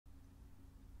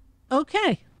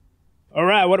Okay. All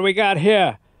right, what do we got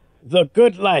here? The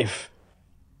Good Life.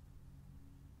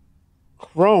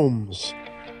 Chromes.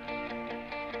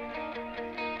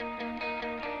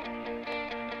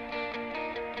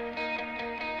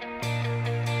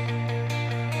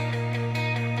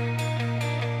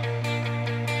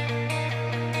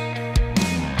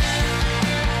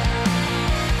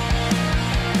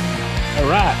 All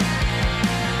right.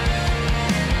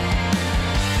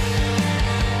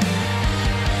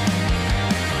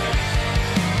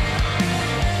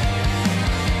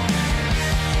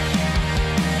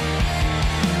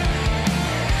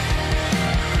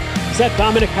 Is that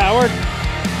Dominic Howard?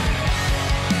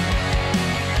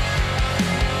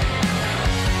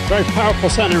 Very powerful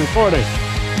sounding recording.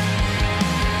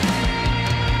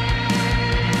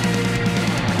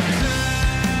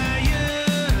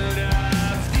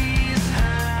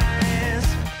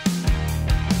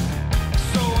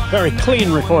 Very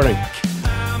clean recording.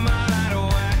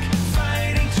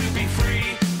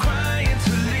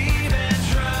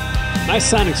 Nice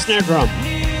sounding snare drum.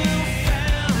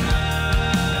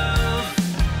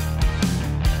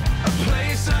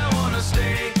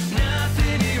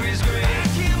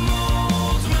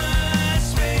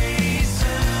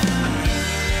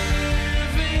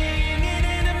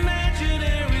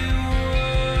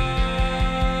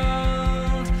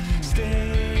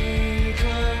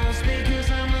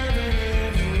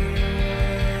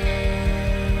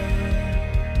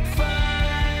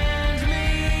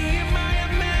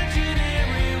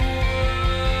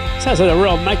 This has a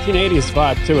real 1980s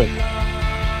vibe to it.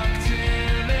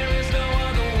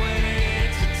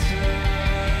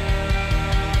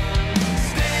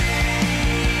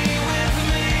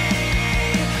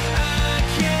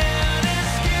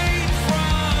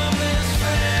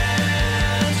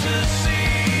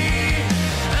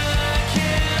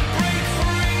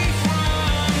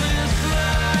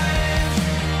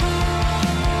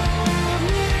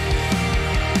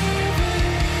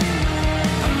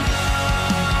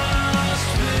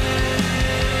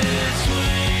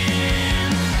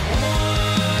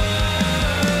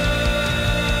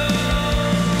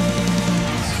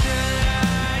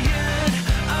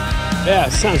 Yeah,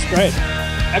 sounds great.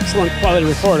 Excellent quality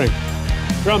recording.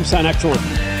 Drums sound excellent.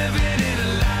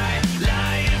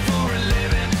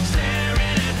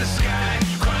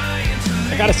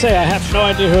 I gotta say, I have no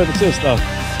idea who this is, though.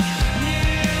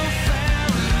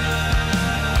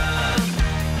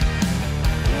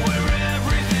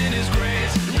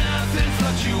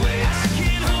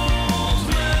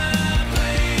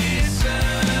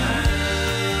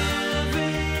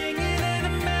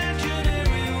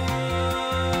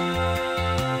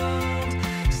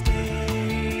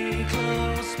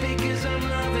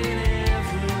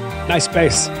 Nice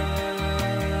bass.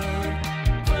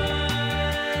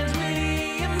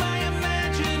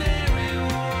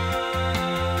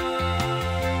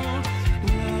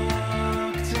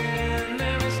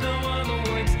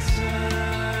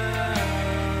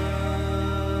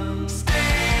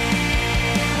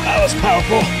 That was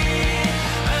powerful.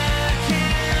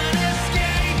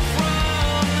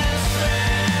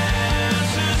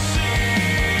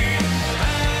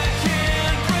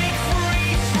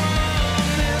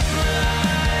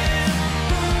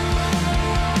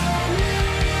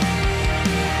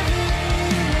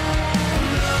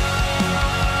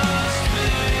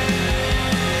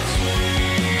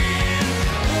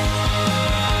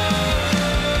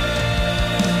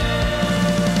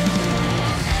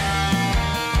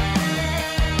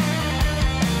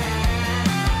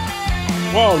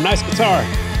 Whoa, nice guitar.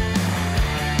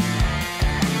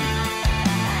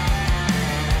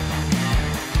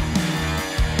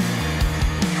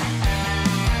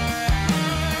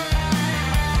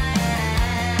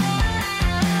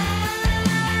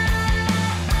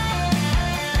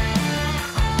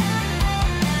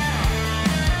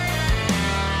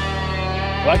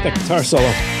 I like that guitar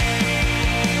solo.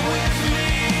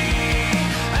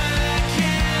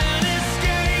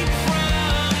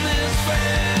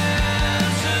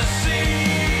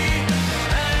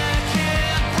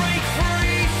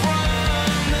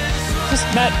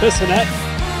 Matt Bissonette.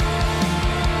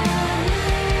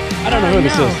 I don't know who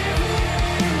this is.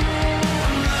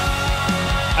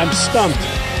 I'm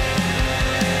stumped.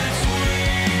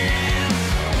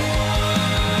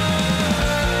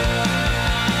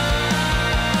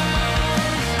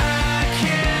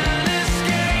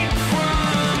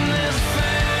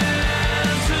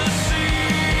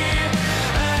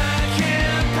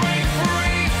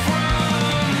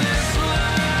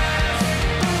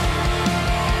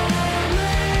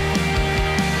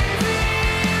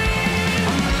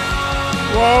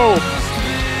 Whoa!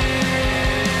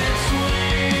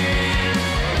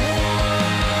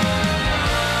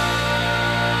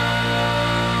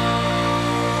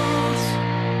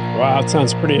 Wow, it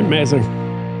sounds pretty amazing.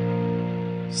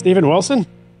 Steven Wilson?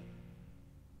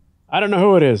 I don't know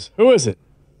who it is. Who is it?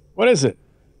 What is it?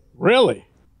 Really?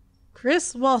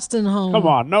 Chris Wolstenholme. Come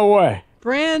on, no way.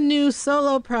 Brand new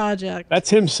solo project.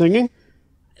 That's him singing?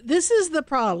 This is the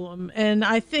problem, and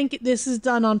I think this is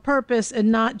done on purpose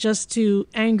and not just to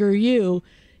anger you.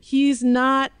 He's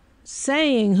not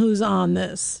saying who's on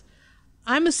this.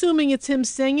 I'm assuming it's him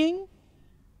singing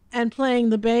and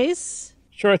playing the bass.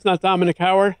 Sure it's not Dominic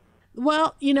Howard?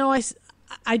 Well, you know,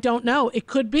 I don't know. It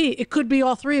could be. It could be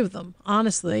all three of them,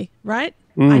 honestly, right?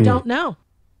 I don't know.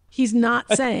 He's not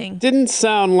saying. Didn't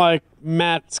sound like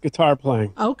Matt's guitar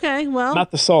playing. Okay, well.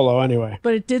 Not the solo, anyway.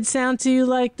 But it did sound to you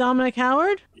like Dominic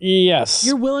Howard? Yes.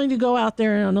 You're willing to go out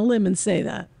there on a limb and say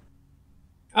that?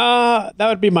 That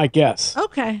would be my guess.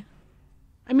 Okay.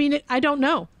 I mean, I don't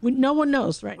know. No one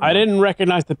knows right now. I didn't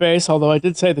recognize the bass, although I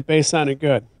did say the bass sounded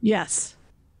good. Yes.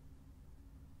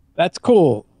 That's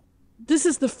cool. This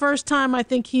is the first time I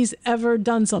think he's ever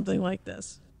done something like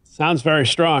this. Sounds very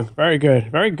strong. Very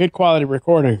good. Very good quality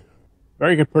recording.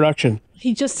 Very good production.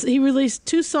 He released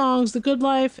 2 songs, The Good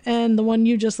Life and the one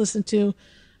you just listened to,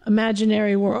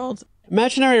 Imaginary World.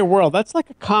 Imaginary World, that's like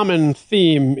a common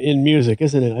theme in music,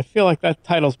 isn't it? I feel like that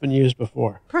title's been used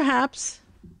before. Perhaps.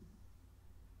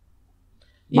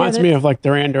 Reminds me of like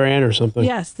Duran Duran or something.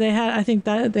 Yes, they had. I think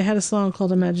that they had a song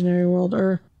called Imaginary World,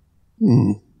 or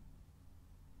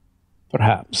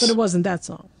perhaps. But it wasn't that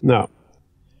song. No.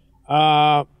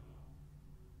 That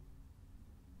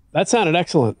sounded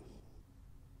excellent.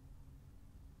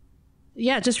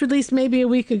 Yeah, just released maybe a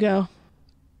week ago.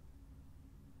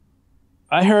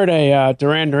 I heard a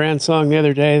Duran Duran song the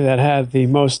other day that had the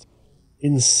most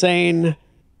insane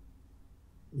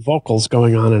vocals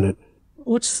going on in it.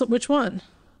 Which one?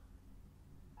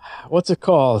 What's it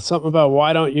called? Something about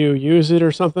why don't you use it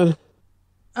or something?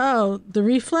 Oh, the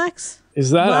Reflex?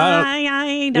 Is that?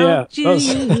 Why don't you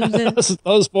use it?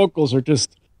 Those vocals are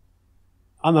just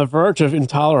on the verge of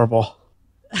intolerable.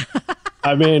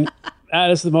 I mean,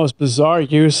 that is the most bizarre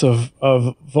use of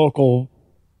vocal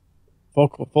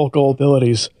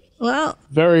abilities. Well,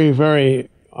 very, very,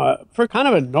 for kind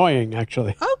of annoying,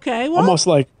 actually. Okay, well. Almost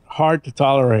like hard to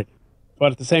tolerate,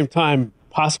 but at the same time,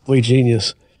 possibly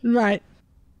genius. Right.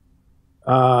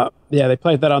 Yeah, they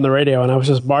played that on the radio, and I was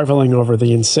just marveling over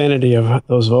the insanity of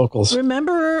those vocals.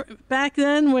 Remember back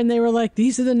then when they were like,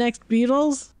 these are the next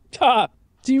Beatles?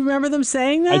 Do you remember them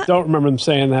saying that? I don't remember them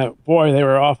saying that. Boy, they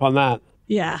were off on that.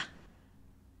 Yeah.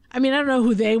 I mean, I don't know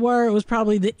who they were. It was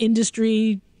probably the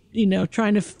industry, you know,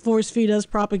 trying to force feed us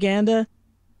propaganda.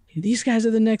 These guys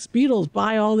are the next Beatles.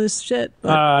 Buy all this shit.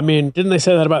 But, I mean, didn't they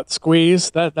say that about Squeeze?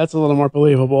 That's a little more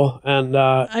believable. And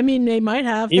I mean, they might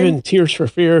have. Even Tears for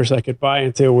Fears I could buy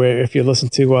into if you listen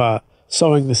to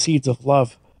Sowing the Seeds of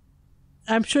Love.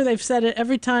 I'm sure they've said it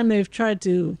every time they've tried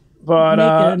to make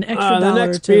an extra the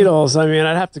next Beatles, I mean,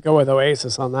 I'd have to go with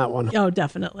Oasis on that one. Oh,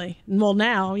 definitely. Well,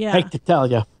 now, yeah. Hate to tell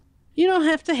you. You don't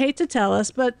have to hate to tell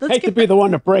us, but let's hate to be the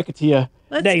one to break it to you,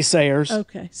 naysayers.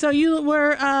 Okay, so you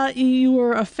were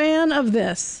a fan of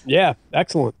this. Yeah,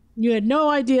 excellent. You had no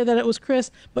idea that it was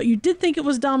Chris, but you did think it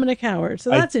was Dominic Howard, so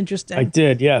that's interesting. I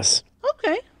did, yes.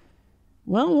 Okay.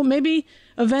 Well, maybe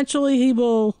eventually he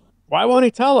will. Why won't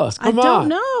he tell us? Come on. I don't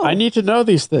know. I need to know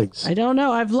these things. I don't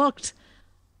know. I've looked.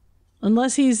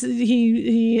 Unless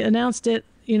he announced it,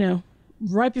 you know,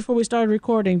 right before we started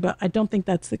recording, but I don't think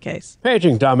that's the case.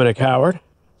 Paging Dominic Howard.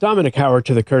 Dominic Howard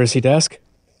to the courtesy desk.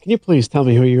 Can you please tell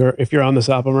me if you're on this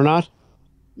album or not?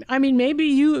 I mean, maybe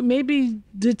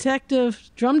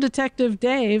Drum Detective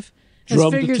Dave has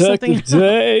figured something out. Drum Detective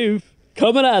Dave,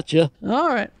 coming at you. All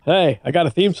right. Hey, I got a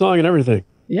theme song and everything.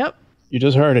 Yep. You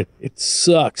just heard it. It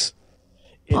sucks.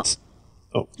 It's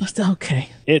okay.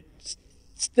 It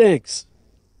stinks.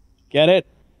 Get it?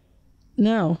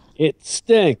 No. It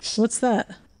stinks. What's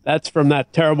that? That's from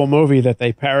that terrible movie that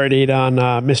they parodied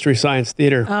on Mystery Science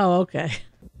Theater. Oh, okay.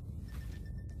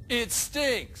 It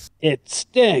stinks. It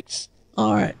stinks.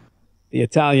 All right. The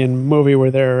Italian movie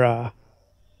where they're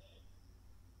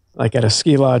like at a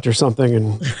ski lodge or something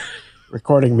and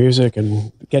recording music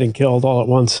and getting killed all at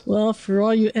once. Well, for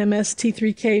all you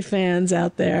MST3K fans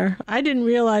out there, I didn't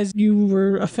realize you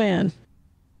were a fan.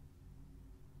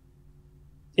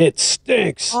 It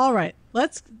stinks. All right.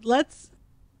 Let's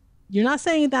You're not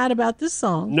saying that about this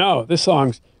song. No, this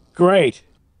song's great.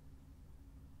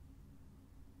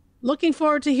 Looking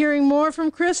forward to hearing more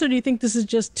from Chris, or do you think this is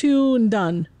just 2 and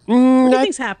done? What do you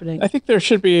think's happening? I think there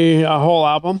should be a whole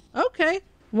album. Okay.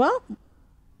 Well,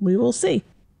 we will see.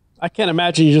 I can't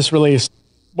imagine you just released,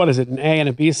 what is it, an A and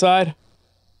a B side?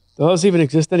 Do those even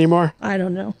exist anymore? I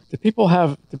don't know. Do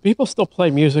people still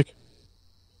play music?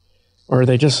 Or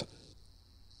they just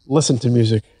listen to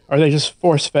music? Are they just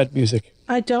force-fed music?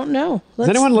 I don't know. Is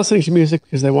anyone listening to music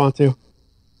because they want to?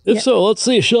 If so, let's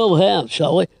see a show of hands,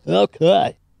 shall we?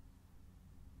 Okay.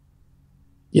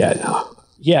 Yeah, no.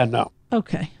 Yeah, no.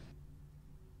 Okay.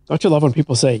 Don't you love when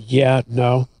people say, yeah,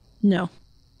 no? No.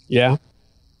 Yeah?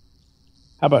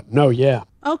 How about no, yeah?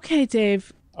 Okay,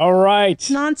 Dave. All right.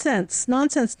 Nonsense.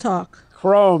 Nonsense talk.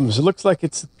 Chromes. It looks like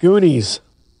it's Goonies.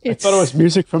 I thought it was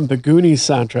music from the Goonies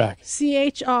soundtrack.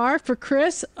 CHR for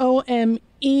Chris, OME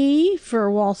for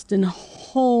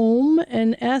Wolstenholme,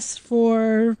 and S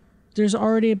for there's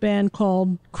already a band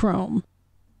called Chrome.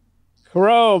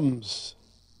 Chromes.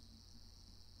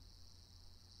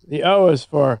 The O is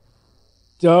for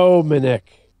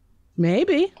Dominic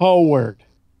Maybe. Howard.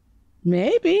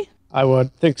 Maybe. I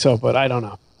would think so, but I don't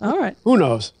know. All right. Who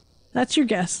knows? That's your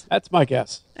guess. That's my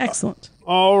guess. Excellent.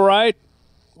 All right.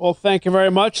 Well, thank you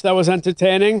very much. That was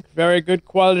entertaining. Very good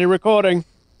quality recording.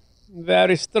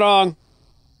 Very strong.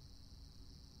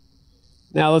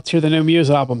 Now let's hear the new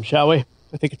Muse album, shall we?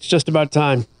 I think it's just about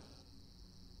time.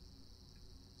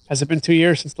 Has it been 2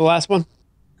 years since the last one?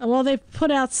 Well, they've put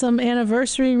out some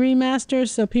anniversary remasters,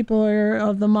 so people are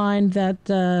of the mind that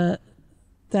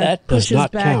that pushes does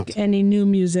not back count. any new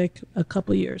music a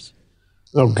couple years.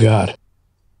 Oh, God.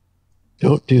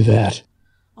 Don't do that.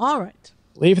 All right.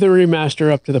 Leave the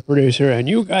remaster up to the producer, and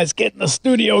you guys get in the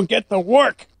studio and get to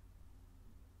work.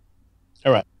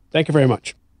 All right. Thank you very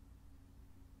much.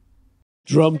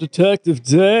 Drum Detective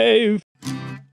Dave.